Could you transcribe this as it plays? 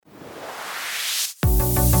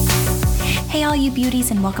Hey, all you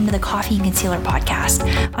beauties, and welcome to the Coffee and Concealer podcast.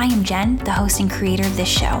 I am Jen, the host and creator of this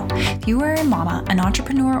show. If you are a mama, an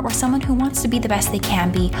entrepreneur, or someone who wants to be the best they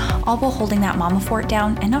can be, all while holding that mama fort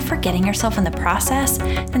down and not forgetting yourself in the process,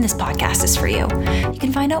 then this podcast is for you. You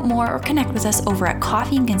can find out more or connect with us over at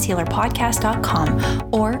coffeeandconcealerpodcast.com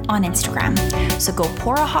or on Instagram. So go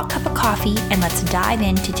pour a hot cup of coffee and let's dive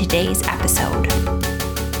into today's episode.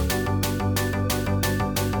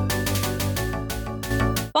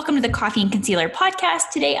 Welcome to the Coffee and Concealer podcast.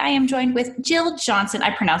 Today I am joined with Jill Johnson. I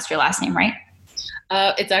pronounced your last name right?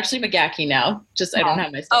 It's actually McGachy now. I don't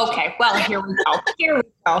have my stuff. Okay, well, here we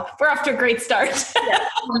go. We're off to a great start. Yeah,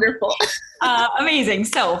 wonderful. Amazing.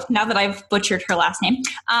 So now that I've butchered her last name.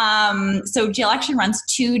 So Jill actually runs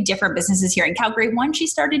two different businesses here in Calgary. One she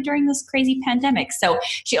started during this crazy pandemic. So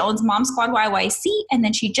she owns Mom Squad YYC, and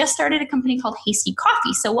then she just started a company called Hasty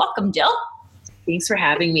Coffee. So welcome, Jill. Thanks for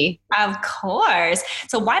having me. Of course.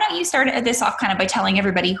 So why don't you start this off kind of by telling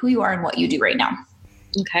everybody who you are and what you do right now?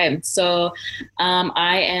 Okay. So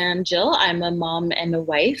I am Jill. I'm a mom and a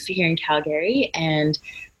wife here in Calgary. And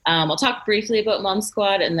I'll talk briefly about Mom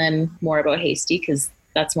Squad and then more about Hasty because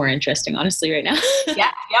that's more interesting, honestly, right now.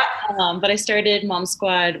 Yeah. But I started Mom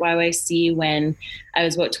Squad YYC when I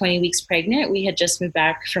was about 20 weeks pregnant. We had just moved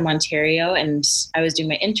back from Ontario and I was doing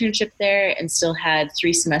my internship there and still had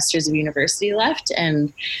 3 semesters of university left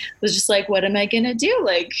and was just like, what am I going to do?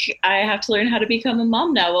 Like, I have to learn how to become a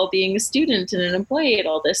mom now while being a student and an employee and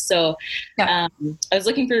all this. So I was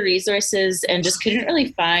looking for resources and just couldn't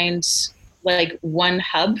really find like one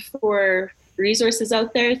hub for resources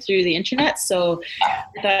out there through the internet. So I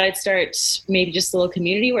thought I'd start maybe just a little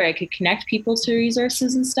community where I could connect people to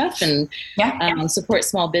resources and stuff and support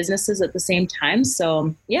small businesses at the same time.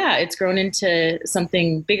 So yeah, it's grown into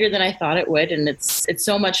something bigger than I thought it would. And it's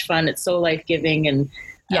so much fun. It's so life-giving and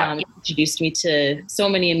introduced me to so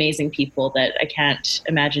many amazing people that I can't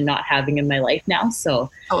imagine not having in my life now.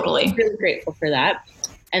 So totally, I'm really grateful for that.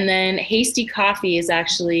 And then Hasty Coffee is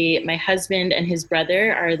actually my husband and his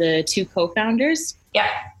brother are the 2 co-founders. Yeah.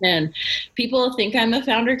 And people think I'm a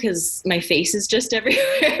founder because my face is just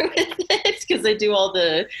everywhere with it because I do all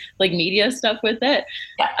the like media stuff with it.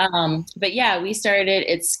 Yeah. But yeah,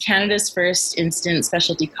 it's Canada's first instant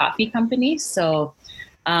specialty coffee company. So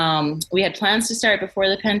we had plans to start before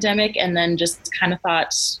the pandemic and then just kind of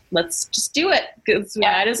thought, let's just do it because we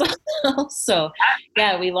might as well. So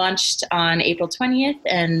yeah, we launched on April 20th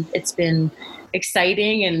and it's been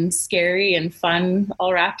exciting and scary and fun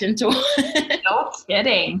all wrapped into one. No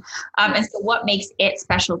kidding. And so what makes it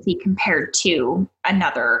specialty compared to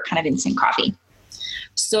another kind of instant coffee?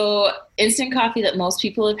 So instant coffee that most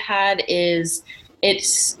people have had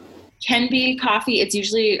can be coffee. It's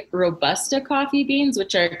usually Robusta coffee beans,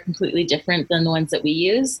 which are completely different than the ones that we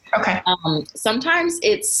use. Okay. Sometimes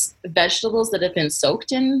it's vegetables that have been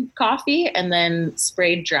soaked in coffee and then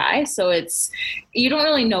sprayed dry. So you don't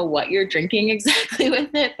really know what you're drinking exactly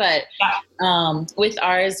with it. But with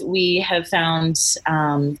ours, we have found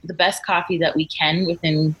the best coffee that we can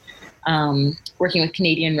within working with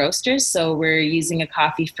Canadian roasters. So we're using a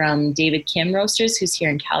coffee from David Kim Roasters, who's here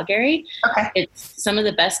in Calgary. Okay. It's some of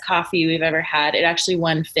the best coffee we've ever had. It actually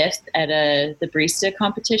won 5th at the barista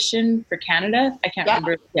competition for Canada. I can't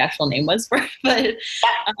remember what the actual name was for it, but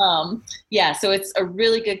so it's a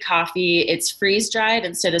really good coffee. It's freeze dried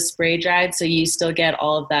instead of spray dried. So you still get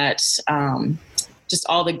all of that, just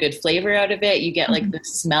all the good flavor out of it. You get like the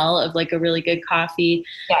smell of like a really good coffee.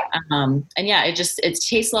 Yeah. And it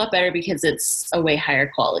tastes a lot better because it's a way higher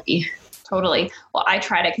quality. Totally. Well, I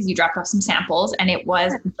tried it because you dropped off some samples and it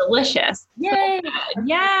was delicious. Yay. So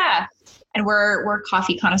yeah. And we're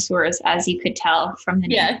coffee connoisseurs, as you could tell from the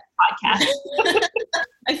name of the podcast.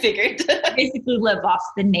 I figured. Basically live off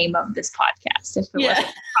the name of this podcast. If it wasn't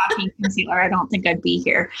Coffee and Concealer, I don't think I'd be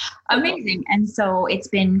here. Amazing. And so it's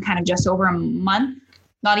been kind of just over a month,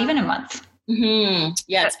 not even a month. Mm-hmm.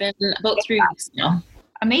 Yeah, it's been about 3 weeks now.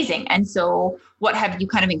 Amazing. And so what have you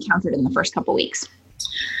kind of encountered in the first couple of weeks?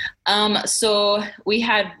 So we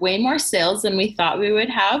had way more sales than we thought we would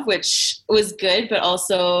have, which was good, but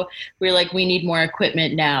also we're like, we need more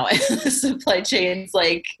equipment now. And the supply chain's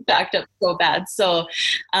like backed up so bad. So,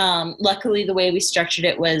 luckily the way we structured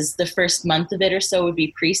it was the first month of it or so would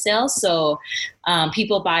be pre-sale. So,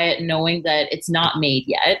 people buy it knowing that it's not made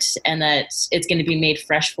yet and that it's going to be made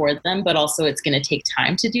fresh for them, but also it's going to take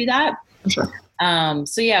time to do that. Sure.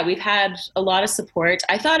 So yeah, we've had a lot of support.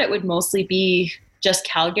 I thought it would mostly be just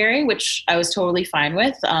Calgary, which I was totally fine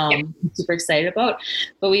with. Super excited about.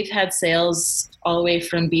 But we've had sales all the way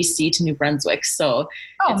from BC to New Brunswick. So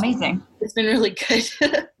amazing. It's been really good.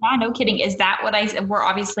 Yeah, no kidding. Is that what we're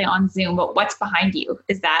obviously on Zoom, but what's behind you?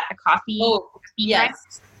 Is that a coffee? Oh,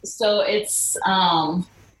 yes. So it's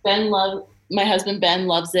my husband Ben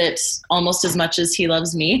loves it almost as much as he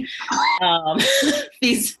loves me.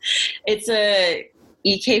 It's a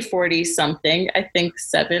EK40 something, I think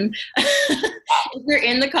 7. If you're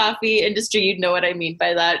in the coffee industry, you'd know what I mean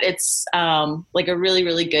by that. It's like a really,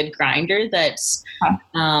 really good grinder that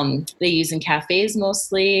they use in cafes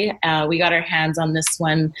mostly. We got our hands on this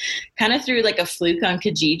one kind of through like a fluke on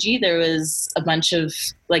Kijiji. There was a bunch of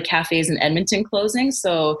like cafes in Edmonton closing.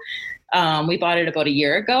 So we bought it about a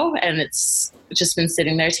year ago, and it's just been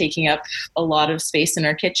sitting there taking up a lot of space in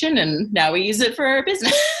our kitchen, and now we use it for our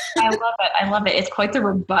business. I love it. It's quite the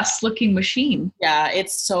robust looking machine. Yeah,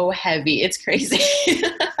 it's so heavy. It's crazy.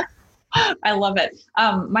 I love it.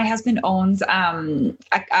 My husband owns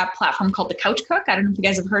a platform called The Couch Cook. I don't know if you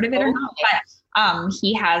guys have heard of it or not, but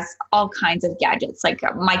he has all kinds of gadgets. Like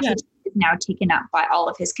my kitchen is now taken up by all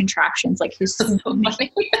of his contraptions, like his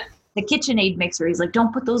the KitchenAid mixer. He's like,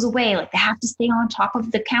 don't put those away. Like they have to stay on top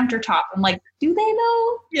of the countertop. I'm like, do they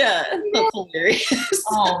though? Yeah, that's hilarious.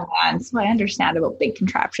 Oh man, so I understand about big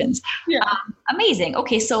contraptions. Yeah, amazing.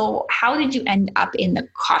 Okay, so how did you end up in the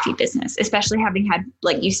coffee business, especially having had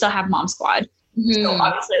like you still have Mom Squad? Mm-hmm. So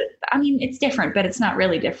obviously, I mean, it's different, but it's not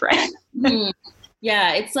really different. Mm-hmm.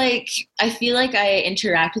 Yeah, it's like I feel like I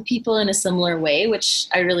interact with people in a similar way, which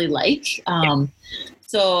I really like.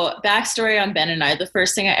 So backstory on Ben and I, the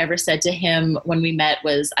first thing I ever said to him when we met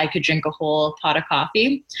was I could drink a whole pot of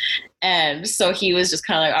coffee. And so he was just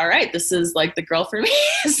kind of like, all right, this is like the girl for me.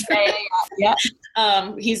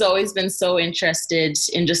 He's always been so interested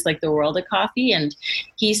in just like the world of coffee. And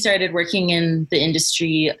he started working in the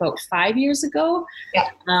industry about 5 years ago. Yeah.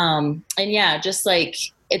 And yeah, just like,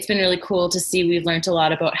 it's been really cool to see. We've learned a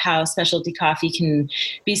lot about how specialty coffee can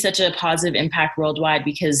be such a positive impact worldwide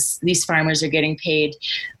because these farmers are getting paid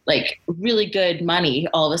like really good money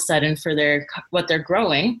all of a sudden for what they're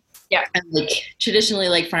growing. Yeah. And like traditionally,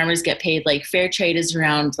 like farmers get paid, like fair trade is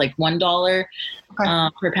around like $1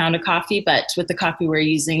 per pound of coffee. But with the coffee we're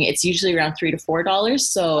using, it's usually around $3 to $4.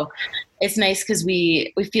 So it's nice because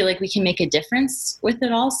we feel like we can make a difference with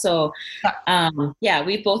it all. So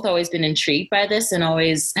we've both always been intrigued by this and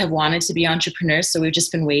always have wanted to be entrepreneurs. So we've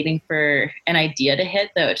just been waiting for an idea to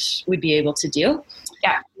hit that we'd be able to do.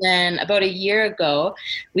 Yeah. Then about a year ago,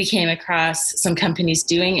 we came across some companies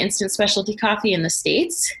doing instant specialty coffee in the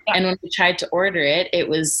States. Yeah. And when we tried to order it, it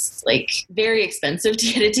was like very expensive to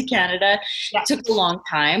get it to Canada. Yeah. It took a long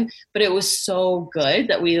time, but it was so good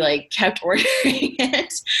that we like kept ordering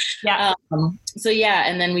it. Yeah.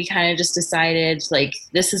 And then we kind of just decided like,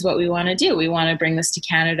 this is what we want to do. We want to bring this to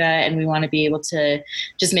Canada and we want to be able to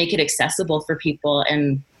just make it accessible for people.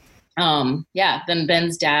 And then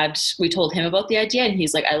Ben's dad, we told him about the idea and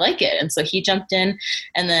he's like, I like it. And so he jumped in,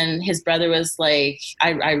 and then his brother was like,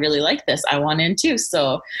 I really like this. I want in too.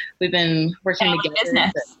 So we've been working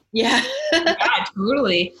together. Yeah. Yeah,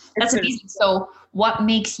 totally. That's amazing. So what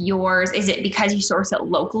makes yours, is it because you source it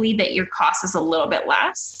locally that your cost is a little bit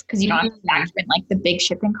less? Because you don't have to factor in like the big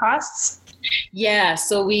shipping costs? Yeah.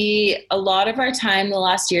 So a lot of our time the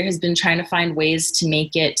last year has been trying to find ways to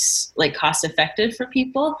make it like cost effective for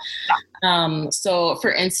people. Yeah. So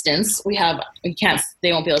for instance, they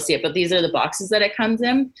won't be able to see it, but these are the boxes that it comes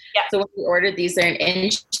in. Yeah. So when we ordered these, they're an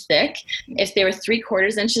inch thick. If they were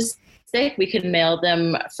 3/4 inches thick, we could mail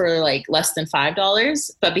them for like less than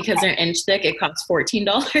 $5, but because they're an inch thick, it costs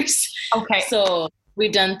 $14. Okay. So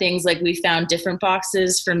we've done things like we found different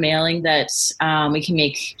boxes for mailing that we can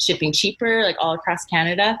make shipping cheaper, like all across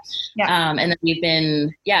Canada. Yeah. And then we've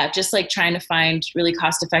been, just like trying to find really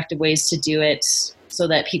cost-effective ways to do it so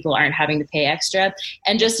that people aren't having to pay extra,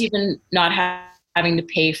 and just even not having to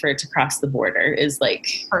pay for it to cross the border is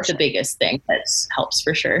like the biggest thing that helps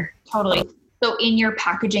for sure. Totally. So in your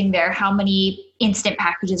packaging there, how many instant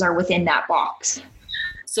packages are within that box?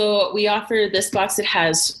 So we offer this box. It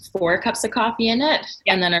has 4 cups of coffee in it.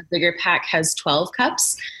 Yeah. And then our bigger pack has 12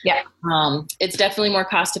 cups. Yeah. It's definitely more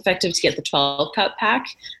cost effective to get the 12 cup pack,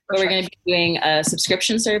 but we're going to be doing a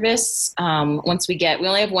subscription service. We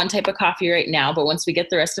only have 1 type of coffee right now, but once we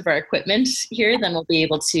get the rest of our equipment here, then we'll be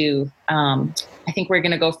able to, I think we're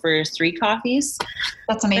going to go for 3 coffees.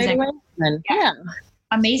 That's amazing. Right away. And then,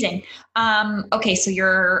 Amazing. Okay. So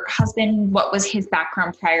your husband, what was his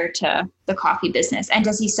background prior to the coffee business? And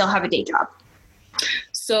does he still have a day job?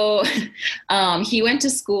 So he went to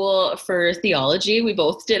school for theology. We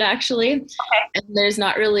both did, actually. Okay. And there's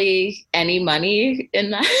not really any money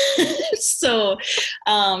in that. So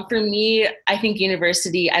for me, I think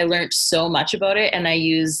university, I learned so much about it, and I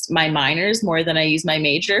used my minors more than I used my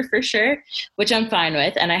major, for sure, which I'm fine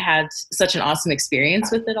with. And I had such an awesome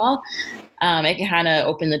experience with it all. It kind of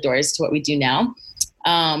opened the doors to what we do now.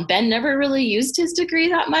 Ben never really used his degree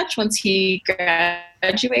that much. Once he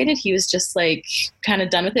graduated, he was just like kind of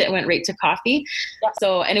done with it and went right to coffee. Yeah.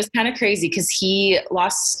 So, and it was kind of crazy because he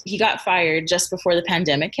got fired just before the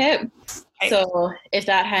pandemic hit. Okay. So if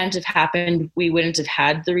that hadn't have happened, we wouldn't have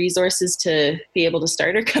had the resources to be able to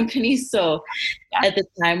start our company. So at the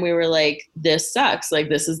time we were like, this sucks. Like,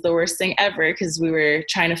 this is the worst thing ever, because we were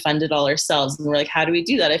trying to fund it all ourselves. And we're like, how do we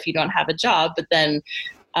do that if you don't have a job? But then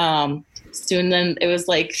soon then it was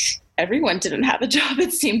like everyone didn't have a job,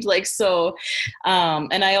 it seemed like. So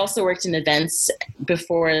and I also worked in events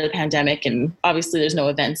before the pandemic, and obviously there's no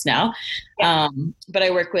events now. But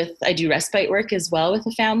I do respite work as well with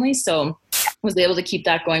the family, so was able to keep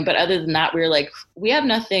that going. But other than that, we were like, we have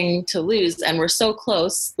nothing to lose and we're so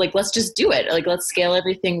close, like, let's just do it. Like, let's scale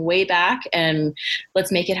everything way back and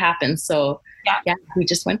let's make it happen. So yeah, we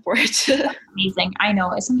just went for it. Amazing. I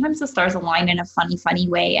know sometimes the stars align in a funny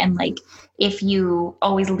way. And like, if you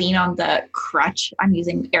always lean on the crutch, I'm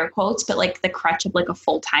using air quotes, but like the crutch of like a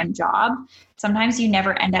full-time job, sometimes you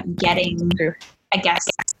never end up getting, I guess,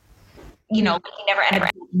 you know, you never end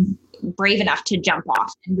up being brave enough to jump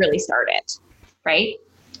off and really start it. Right?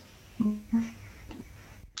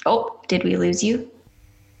 Oh, did we lose you?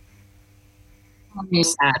 I'm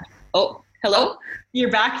sad. Oh, hello? You're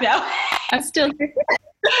back now. I'm still here.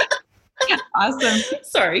 Awesome.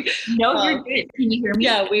 Sorry. No, you're good. Can you hear me?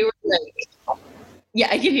 Yeah, we were like, yeah,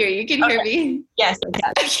 I can hear you. Can you hear me? Yes.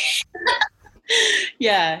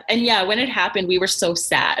 Yeah. And yeah, when it happened, we were so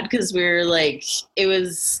sad because we were like, it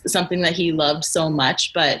was something that he loved so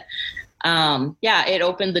much. But yeah, it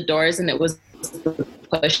opened the doors, and it was the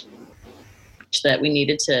push that we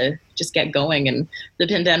needed to just get going. And the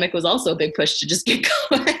pandemic was also a big push to just get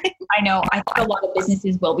going. I know. I think a lot of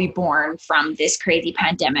businesses will be born from this crazy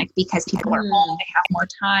pandemic because people are home, they have more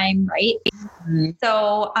time, right? Mm-hmm.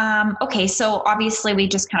 So, okay. So obviously we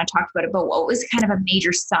just kind of talked about it, but what was kind of a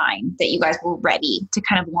major sign that you guys were ready to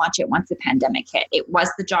kind of launch it once the pandemic hit? It was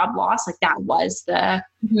the job loss. Like, that was the...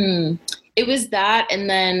 Mm-hmm. It was that. And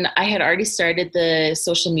then I had already started the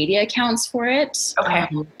social media accounts for it. Okay.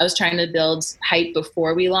 I was trying to build hype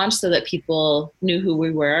before we launched so that people knew who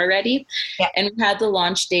we were already. Yeah. And we had the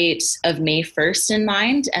launch date of May 1st in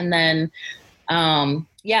mind. And then,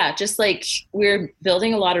 just like we're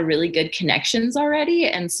building a lot of really good connections already.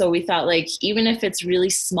 And so we thought, like, even if it's really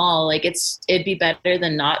small, like it'd be better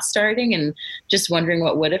than not starting and just wondering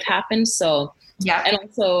what would have happened. So yeah. And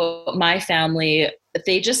also my family,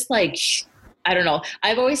 they just like, I don't know.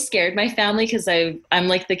 I've always scared my family because I'm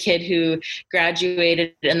like the kid who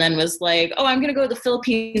graduated and then was like, oh, I'm going to go to the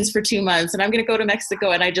Philippines for 2 months and I'm going to go to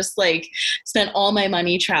Mexico. And I just like spent all my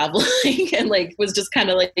money traveling and like was just kind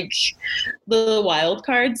of like the wild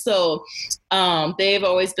card. So they've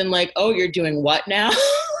always been like, oh, you're doing what now?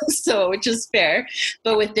 So, which is fair.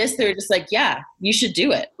 But with this, they're just like, yeah, you should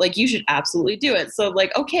do it. Like, you should absolutely do it. So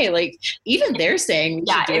like, okay, like even they're saying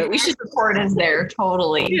we should do it. We should support is there.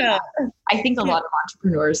 Totally. Yeah. I think a lot of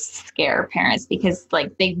entrepreneurs scare parents because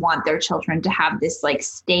like they want their children to have this like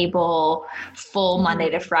stable, full Monday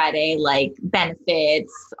to Friday, like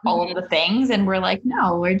benefits, all of the things. And we're like,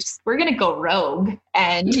 no, we're going to go rogue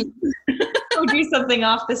and go do something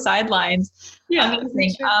off the sidelines. Yeah.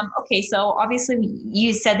 Amazing. Sure. Okay. So obviously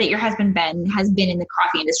you said that your husband, Ben, has been in the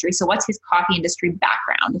coffee industry. So what's his coffee industry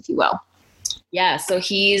background, if you will? Yeah. So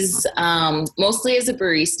he's mostly as a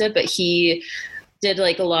barista, but he did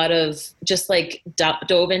like a lot of just like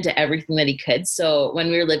dove into everything that he could. So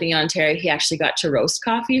when we were living in Ontario, he actually got to roast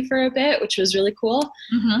coffee for a bit, which was really cool.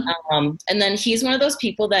 Mm-hmm. And then he's one of those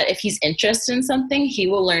people that if he's interested in something, he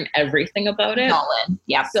will learn everything about it.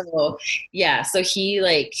 Yeah. So yeah. So he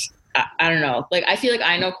like, I don't know, like, I feel like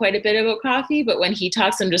I know quite a bit about coffee, but when he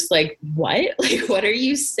talks, I'm just like, what? Like, what are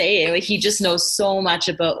you saying? Like, he just knows so much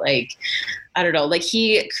about like, I don't know, like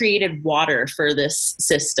he created water for this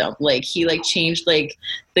system. Like he like changed like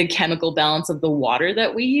the chemical balance of the water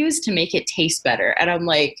that we use to make it taste better. And I'm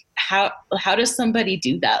like, how does somebody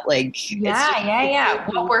do that? Like, yeah.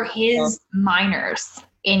 What were his minors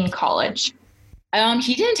in college?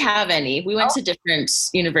 He didn't have any. We went to different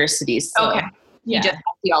universities. So, okay. He just had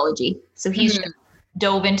theology. So he's just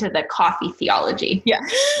dove into the coffee theology. Yeah.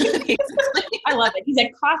 I love it. He's a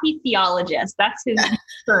coffee theologist. That's his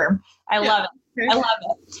term. I love it. I love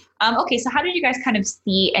it. Okay, so how did you guys kind of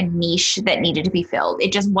see a niche that needed to be filled?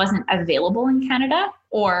 It just wasn't available in Canada,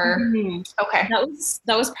 or okay,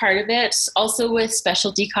 that was part of it. Also with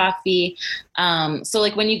specialty coffee, so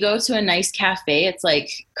like when you go to a nice cafe, it's like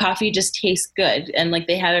coffee just tastes good, and like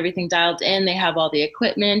they have everything dialed in, they have all the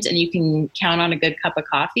equipment, and you can count on a good cup of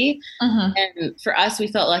coffee. And for us, we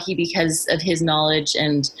felt lucky because of his knowledge,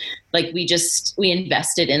 and like we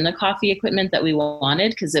invested in the coffee equipment that we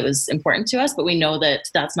wanted because it was important to us, but we know that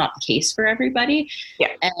that's not the case for everybody. Yeah.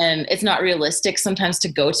 And it's not realistic sometimes to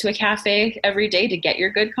go to a cafe every day to get your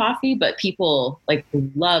good coffee, but people like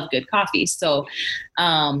love good coffee. So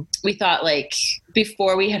we thought, like,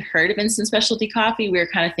 before we had heard of instant specialty coffee, we were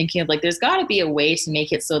kind of thinking of like, there's got to be a way to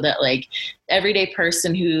make it so that like everyday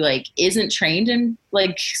person who like isn't trained in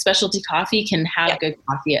like specialty coffee can have good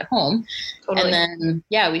coffee at home. Totally. And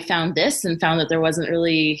then, we found this and found that there wasn't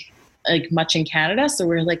really like much in Canada. So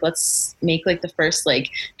we're like, let's make like the first like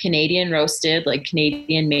Canadian roasted, like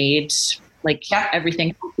Canadian made, like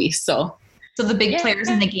everything coffee. So the big players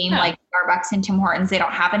in the game, like Starbucks and Tim Hortons, they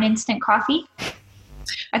don't have an instant coffee?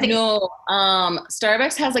 I think no.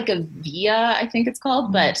 Starbucks has like a Via, I think it's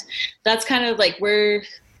called, but that's kind of like, we're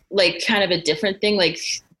like kind of a different thing. Like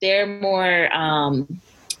they're more,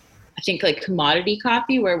 I think like commodity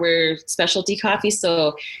coffee, where we're specialty coffee.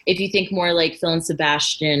 So if you think more like Phil and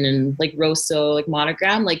Sebastian and like Rosso, like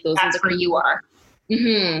Monogram, like those are the where you are.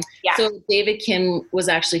 Mm-hmm. Yeah. So David Kim was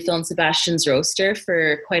actually Phil and Sebastian's roaster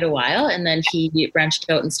for quite a while, and then he branched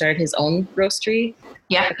out and started his own roastery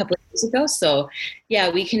a couple of years ago. So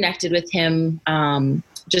we connected with him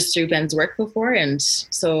just through Ben's work before, and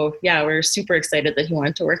so we're super excited that he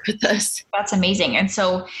wanted to work with us. That's amazing. And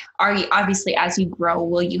so are you, obviously as you grow,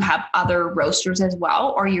 will you have other roasters as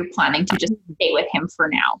well, or you're planning to just stay with him for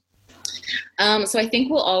now? So I think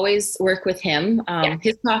we'll always work with him.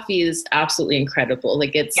 His coffee is absolutely incredible.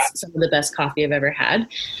 Like it's some of the best coffee I've ever had.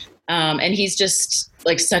 And he's just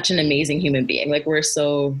like such an amazing human being. Like we're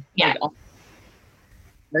so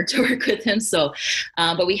honored to work with him. So,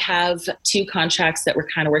 but we have 2 contracts that we're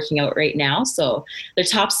kind of working out right now. So they're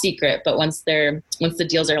top secret, but once the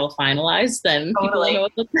deals are all finalized, then people know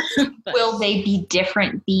what will they be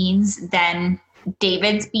different beans than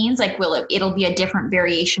David's beans? Like it'll be a different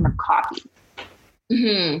variation of coffee?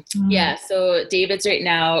 Yeah. So David's right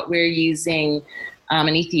now, we're using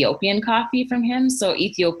an Ethiopian coffee from him. So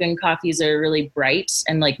Ethiopian coffees are really bright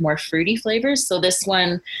and like more fruity flavors. So this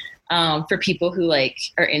one, for people who like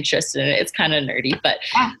are interested in it, it's kind of nerdy, but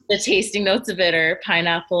the tasting notes of it are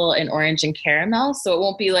pineapple and orange and caramel. So it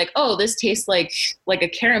won't be like, oh, this tastes like a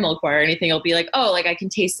caramel bar or anything. It'll be like, oh, like I can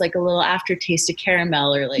taste like a little aftertaste of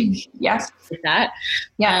caramel or like like that.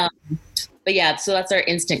 But so that's our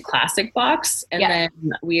instant classic box. And then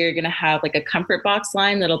we are going to have like a comfort box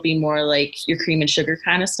line that'll be more like your cream and sugar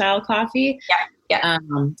kind of style coffee.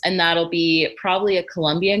 And that'll be probably a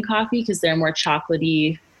Colombian coffee because they're more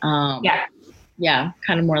chocolatey.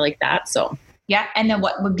 Kind of more like that. So and then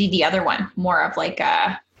what would be the other one? More of like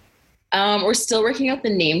a we're still working out the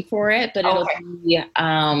name for it, but it'll be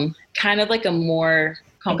kind of like a more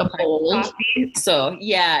complex coffee. So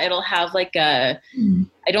it'll have like I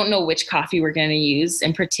don't know which coffee we're going to use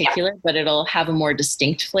in particular, but it'll have a more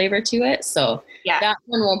distinct flavor to it. So that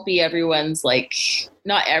one won't be everyone's, like,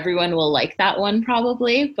 not everyone will like that one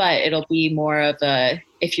probably, but it'll be more of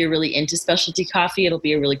if you're really into specialty coffee, it'll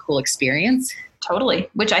be a really cool experience. Totally.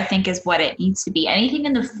 Which I think is what it needs to be. Anything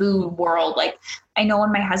in the food world. Like I know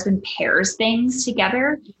when my husband pairs things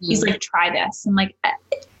together, he's like, try this. I'm like,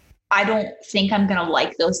 I don't think I'm going to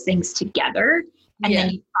like those things together. And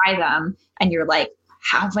then you try them and you're like,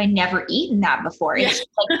 how have I never eaten that before? It's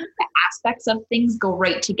like the aspects of things go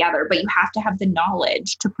right together, but you have to have the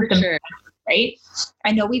knowledge to put them together, right?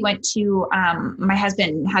 I know we went to, my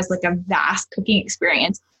husband has like a vast cooking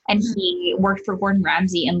experience, and he worked for Gordon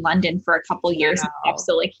Ramsay in London for a couple years. Wow.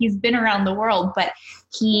 So like he's been around the world, but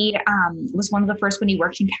he was one of the first when he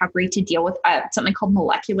worked in Calgary to deal with something called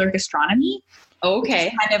molecular gastronomy.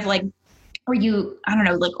 Okay. Kind of like where you, I don't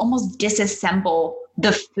know, like almost disassemble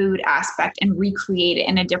the food aspect and recreate it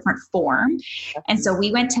in a different form. And so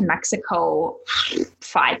we went to Mexico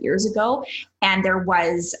 5 years ago, and there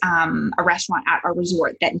was a restaurant at our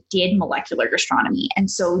resort that did molecular gastronomy. And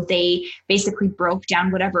so they basically broke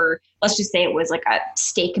down whatever, let's just say it was like a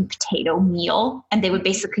steak and potato meal, and they would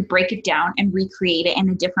basically break it down and recreate it in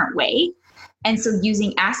a different way. And so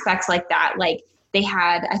using aspects like that, like they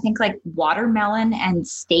had, I think, like watermelon and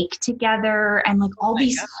steak together and like all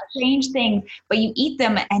these strange things, but you eat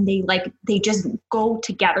them and they just go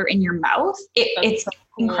together in your mouth. It's so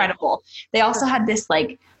cool. Incredible. They also had this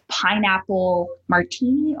like pineapple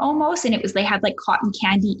martini almost, and they had like cotton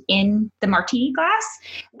candy in the martini glass,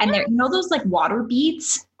 and there, those like water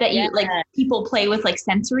beads that you like people play with like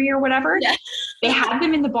sensory or whatever. They had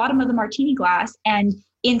them in the bottom of the martini glass, and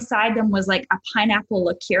inside them was like a pineapple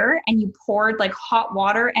liqueur, and you poured like hot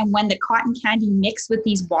water, and when the cotton candy mixed with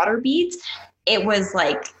these water beads, it was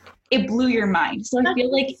like, it blew your mind. So I feel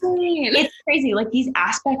like it's crazy. Like these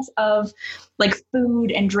aspects of like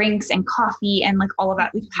food and drinks and coffee and like all of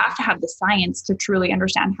that, we have to have the science to truly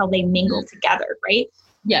understand how they mingle together, right?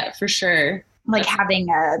 Yeah, for sure. Like having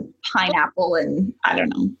a pineapple and I don't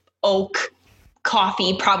know, oak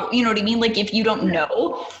coffee, probably, you know what I mean? Like if you don't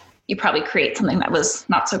know, you probably create something that was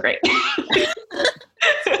not so great.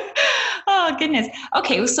 Oh, goodness.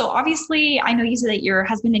 Okay. So obviously I know you said that your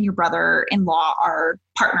husband and your brother-in-law are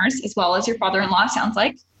partners as well as your father-in-law, sounds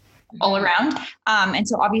like, all around. And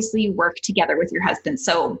so obviously you work together with your husband.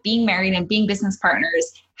 So being married and being business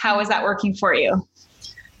partners, how is that working for you?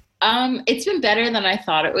 It's been better than I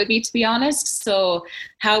thought it would be, to be honest. So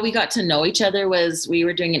how we got to know each other was we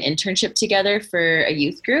were doing an internship together for a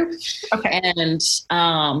youth group. Okay. And,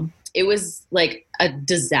 it was like a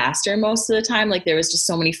disaster most of the time. Like there was just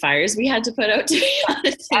so many fires we had to put out, to be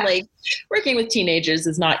honest. Yeah. Like working with teenagers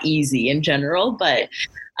is not easy in general, but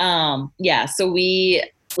so we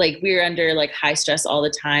were under like high stress all the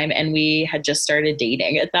time, and we had just started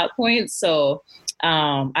dating at that point. So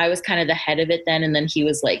I was kind of the head of it then, and then he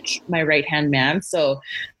was like my right-hand man. So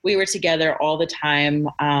we were together all the time.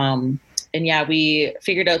 And yeah, we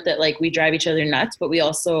figured out that like we drive each other nuts, but we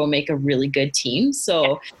also make a really good team.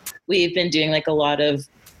 So we've been doing like a lot of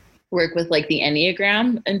work with like the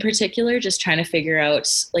Enneagram in particular, just trying to figure out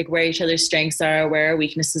like where each other's strengths are, where our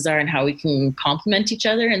weaknesses are, and how we can complement each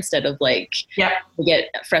other instead of like we get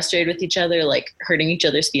frustrated with each other, like hurting each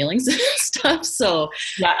other's feelings and stuff. So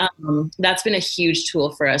that's been a huge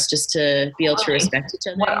tool for us, just to be able to respect each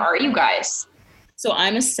other. What are you guys? So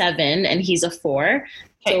I'm a 7 and he's a 4.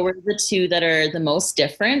 Okay. So we're the two that are the most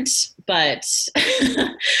different, but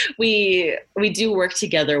we do work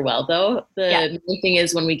together well, though. The main thing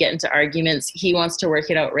is when we get into arguments, he wants to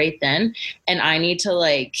work it out right then, and I need to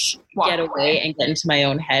like get away and get into my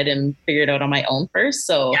own head and figure it out on my own first.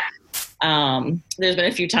 So there's been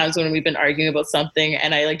a few times when we've been arguing about something,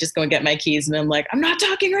 and I like just go and get my keys, and I'm like, I'm not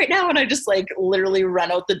talking right now, and I just like literally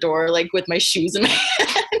run out the door like with my shoes in my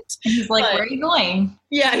hand. He's like, where are you going?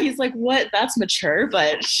 Yeah, he's like, what? That's mature,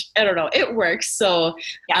 but I don't know. It works. So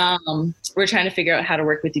we're trying to figure out how to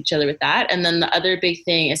work with each other with that. And then the other big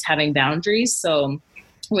thing is having boundaries. So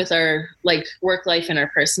with our like work life and our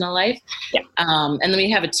personal life. And then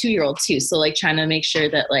we have a 2-year-old too. So like trying to make sure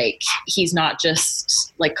that like he's not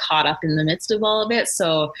just like caught up in the midst of all of it.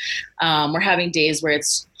 So we're having days where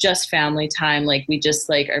it's just family time. Like we just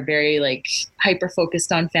like are very like hyper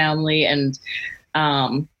focused on family, and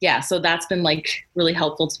so that's been like really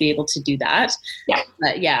helpful to be able to do that.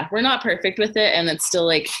 But we're not perfect with it, and it's still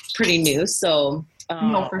like pretty new. So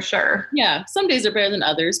no, for sure. Yeah. Some days are better than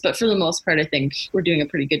others, but for the most part, I think we're doing a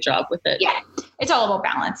pretty good job with it. Yeah. It's all about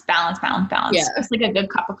balance. Yeah. It's like a good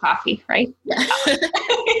cup of coffee, right? Yeah.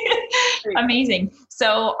 Amazing.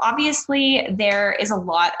 So obviously there is a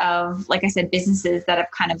lot of, like I said, businesses that have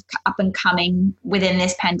kind of up and coming within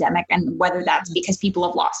this pandemic, and whether that's because people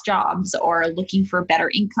have lost jobs or looking for better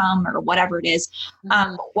income or whatever it is.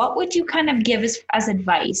 What would you kind of give as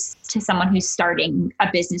advice to someone who's starting a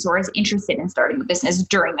business or is interested in starting a business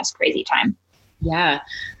during this crazy time? Yeah.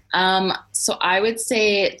 So I would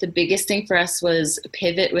say the biggest thing for us was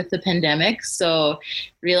pivot with the pandemic. So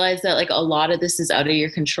realize that like a lot of this is out of your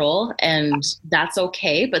control, and that's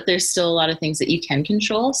okay, but there's still a lot of things that you can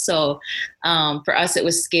control. So for us, it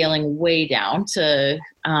was scaling way down to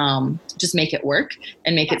just make it work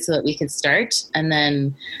and make it so that we could start. And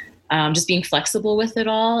then just being flexible with it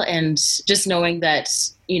all, and just knowing that,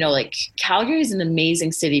 you know, like Calgary is an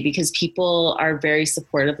amazing city because people are very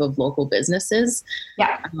supportive of local businesses.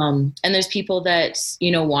 And there's people that,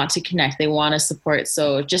 you know, want to connect, they want to support.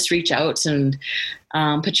 So just reach out and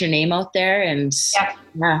put your name out there, and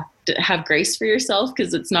have grace for yourself,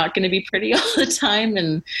 because it's not going to be pretty all the time.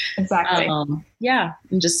 And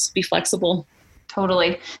and just be flexible.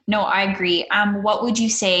 Totally. No, I agree. What would you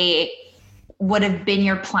say would have been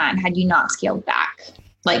your plan had you not scaled back?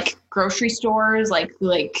 Like grocery stores, like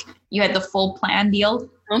you had the full plan deal?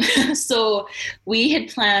 So we had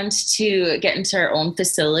planned to get into our own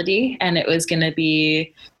facility, and it was going to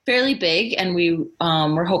be fairly big, and we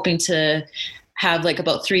were hoping to have like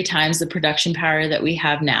about 3 times the production power that we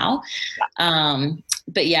have now.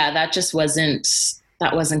 But yeah, that just wasn't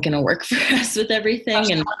going to work for us with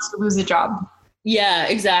everything. And to lose a job. Yeah,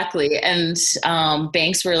 exactly. And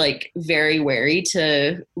banks were like very wary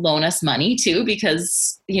to loan us money too,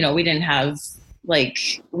 because, you know, we both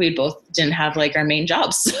didn't have like our main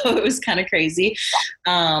jobs. So it was kind of crazy.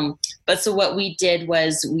 But so what we did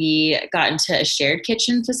was we got into a shared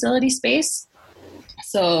kitchen facility space.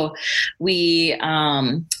 So we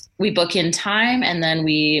book in time and then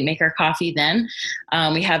we make our coffee then.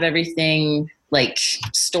 We have everything like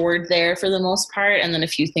stored there for the most part. And then a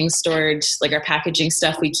few things stored, like our packaging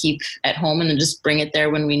stuff we keep at home and then just bring it there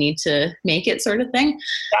when we need to make it, sort of thing.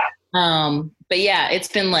 But yeah, it's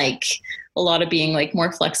been like a lot of being like more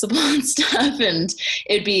flexible and stuff. And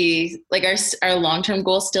it'd be like our long-term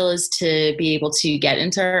goal still is to be able to get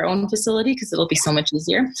into our own facility because it'll be so much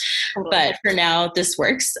easier. Totally. But for now, this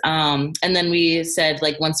works. And then we said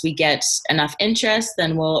like once we get enough interest,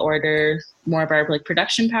 then we'll order more of our like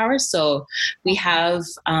production power. So we have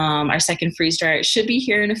our second freeze dryer. It should be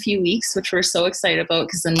here in a few weeks, which we're so excited about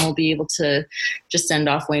because then we'll be able to just send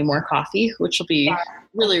off way more coffee, which will be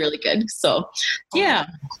really, really good. So yeah.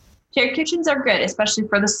 Shared kitchens are good, especially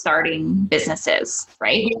for the starting businesses,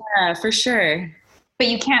 right? Yeah, for sure. But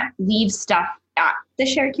you can't leave stuff at the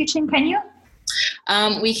shared kitchen, can you?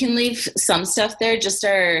 We can leave some stuff there, just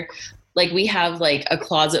we have like a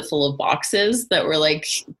closet full of boxes that we're like,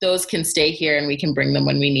 those can stay here and we can bring them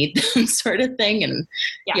when we need them, sort of thing. And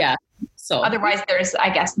yeah. So otherwise there's,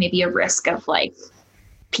 I guess, maybe a risk of like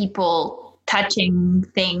people touching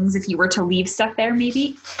things if you were to leave stuff there,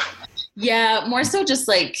 maybe. Yeah, more so just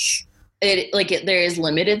like there is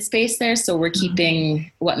limited space there. So we're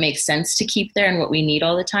keeping what makes sense to keep there and what we need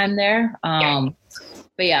all the time there.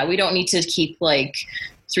 But yeah, we don't need to keep like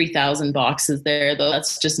 3,000 boxes there, though.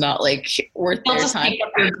 That's just not like worth their time. Just take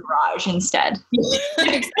up your garage instead.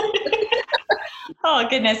 Oh,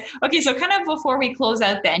 goodness. Okay. So kind of before we close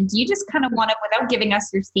out then, do you just kind of want to, without giving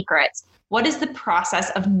us your secrets, what is the process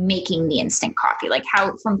of making the instant coffee? Like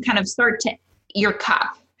how, from kind of start to your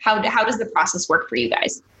cup, how does the process work for you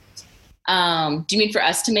guys? Do you mean for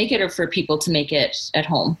us to make it or for people to make it at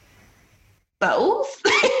home? Both.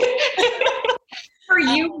 For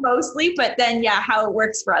you mostly, but then how it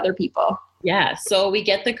works for other people. Yeah. So we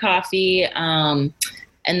get the coffee and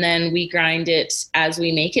then we grind it as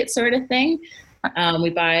we make it, sort of thing. We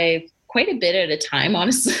buy quite a bit at a time,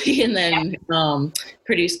 honestly, and then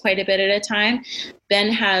produce quite a bit at a time.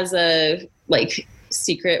 Ben has a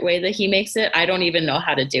secret way that he makes it. I don't even know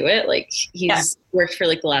how to do it. Like he's worked for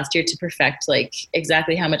the last year to perfect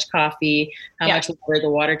exactly how much coffee, how much water, the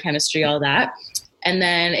water chemistry, all that. And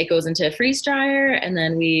then it goes into a freeze dryer and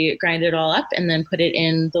then we grind it all up and then put it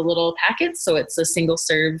in the little packets. So it's a single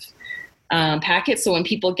serve packet. So when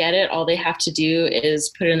people get it, all they have to do is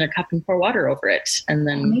put it in their cup and pour water over it. And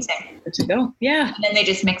then good to go. Yeah. And then they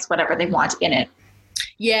just mix whatever they want in it.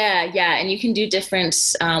 Yeah. Yeah. And you can do different,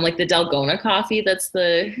 like the Dalgona coffee. That's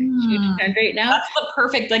the huge trend right now. That's the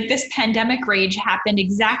perfect, this pandemic rage happened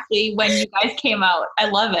exactly when you guys came out. I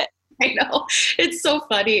love it. I know. It's so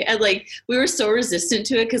funny. And we were so resistant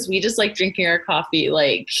to it because we just like drinking our coffee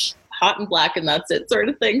hot and black and that's it, sort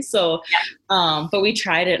of thing. So, but we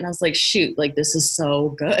tried it and I was like, shoot, this is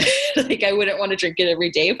so good. I wouldn't want to drink it every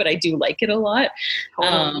day, but I do like it a lot.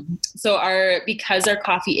 So because our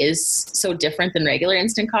coffee is so different than regular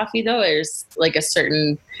instant coffee though, there's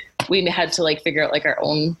we had to figure out our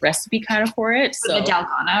own recipe kind of for it. So the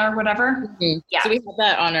Dalgona or whatever. Mm-hmm. Yeah. So we have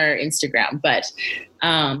that on our Instagram, but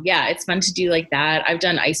it's fun to do that. I've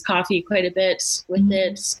done iced coffee quite a bit with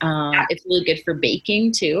it. It's really good for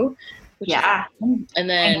baking too. Yeah. And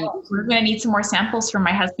then we're going to need some more samples for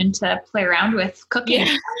my husband to play around with cooking.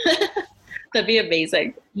 Yeah. That'd be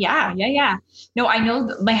amazing. Yeah. No, I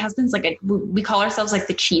know my husband's we call ourselves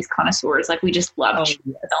the cheese connoisseurs. We just love cheese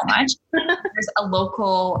so much. There's a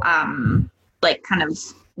local, kind of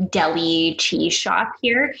deli cheese shop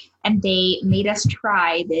here, and they made us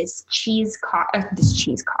try this cheese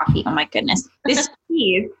coffee. Oh my goodness. This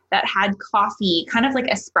cheese that had coffee, kind of like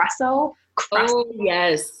espresso crust. Oh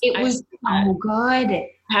yes. It was so good. I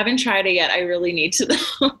haven't tried it yet. I really need to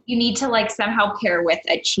though. You need to somehow pair with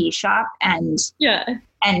a cheese shop and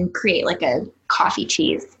create a coffee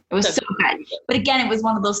cheese. It was so good. But again, it was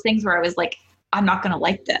one of those things where I was I'm not going to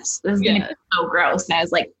like this. This is going to be so gross. And I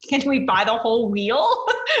was like, can't we buy the whole wheel?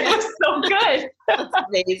 It was so good. That's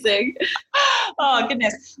amazing. Oh,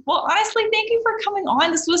 goodness. Well, honestly, thank you for coming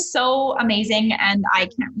on. This was so amazing. And I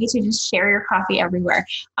can't wait to just share your coffee everywhere.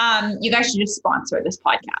 You guys should just sponsor this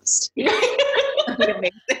podcast.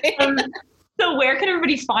 Amazing. So where can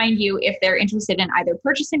everybody find you if they're interested in either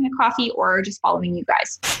purchasing the coffee or just following you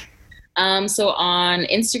guys? So on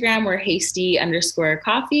Instagram, we're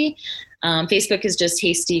hasty_coffee. Facebook is just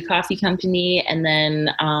Hasty Coffee Company. And then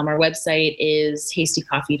our website is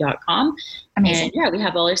hastycoffee.com. Amazing. And we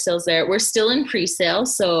have all our sales there. We're still in pre-sale.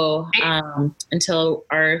 So until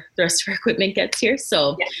the rest of our equipment gets here.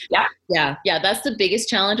 So yeah, that's the biggest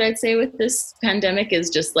challenge I'd say with this pandemic is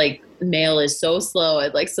just like mail is so slow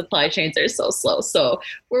and like supply chains are so slow. So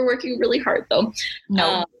we're working really hard though.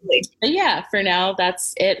 No. But yeah, for now,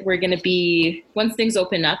 that's it. We're going to be, once things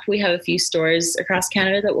open up, we have a few stores across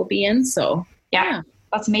Canada that we'll be in. So yeah.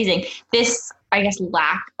 That's amazing. This, I guess,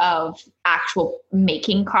 lack of actual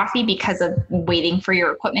making coffee because of waiting for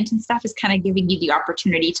your equipment and stuff is kind of giving you the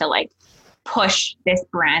opportunity to like push this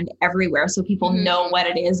brand everywhere so people know what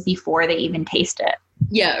it is before they even taste it.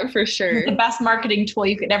 Yeah, for sure. It's the best marketing tool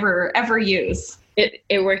you could ever use.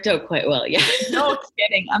 It worked out quite well. Yeah. No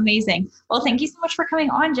kidding. Amazing. Well, thank you so much for coming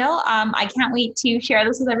on, Jill. I can't wait to share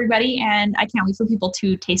this with everybody, and I can't wait for people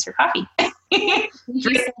to taste your coffee.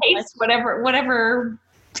 Taste whatever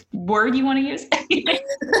word you want to use.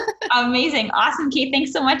 Amazing. Awesome. Okay.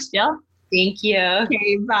 Thanks so much, Jill. Thank you.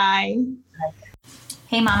 Okay. Bye.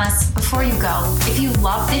 Hey mamas, before you go, if you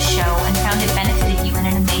love this show and found it benefited you in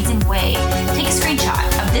an amazing way, take a screenshot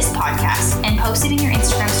of this podcast and post it in your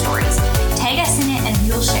Instagram stories. Tag us in it and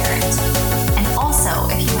we'll share it. And also,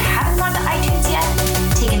 if you haven't gone to iTunes yet,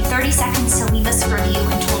 taken 30 seconds to leave us a review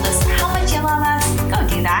and told us how much you love us, go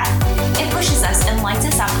do that. It pushes us and lights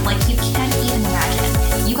us up like you can't even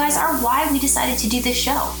imagine. You guys are why we decided to do this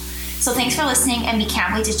show. So thanks for listening, and we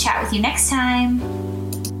can't wait to chat with you next time.